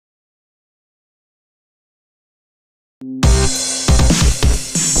Just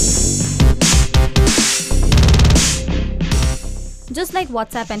like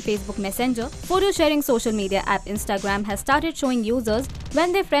WhatsApp and Facebook Messenger, photo sharing social media app Instagram has started showing users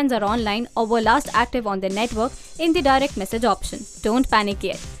when their friends are online or were last active on their network in the direct message option. Don't panic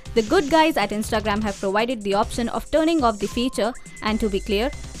yet. The good guys at Instagram have provided the option of turning off the feature, and to be clear,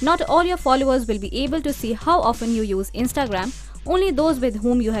 not all your followers will be able to see how often you use Instagram. Only those with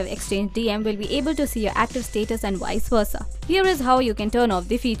whom you have exchanged DM will be able to see your active status and vice versa. Here is how you can turn off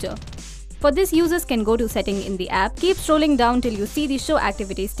the feature. For this, users can go to Setting in the app, keep scrolling down till you see the Show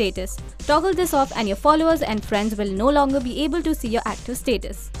Activity status. Toggle this off and your followers and friends will no longer be able to see your active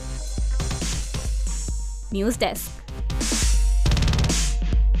status. News Desk.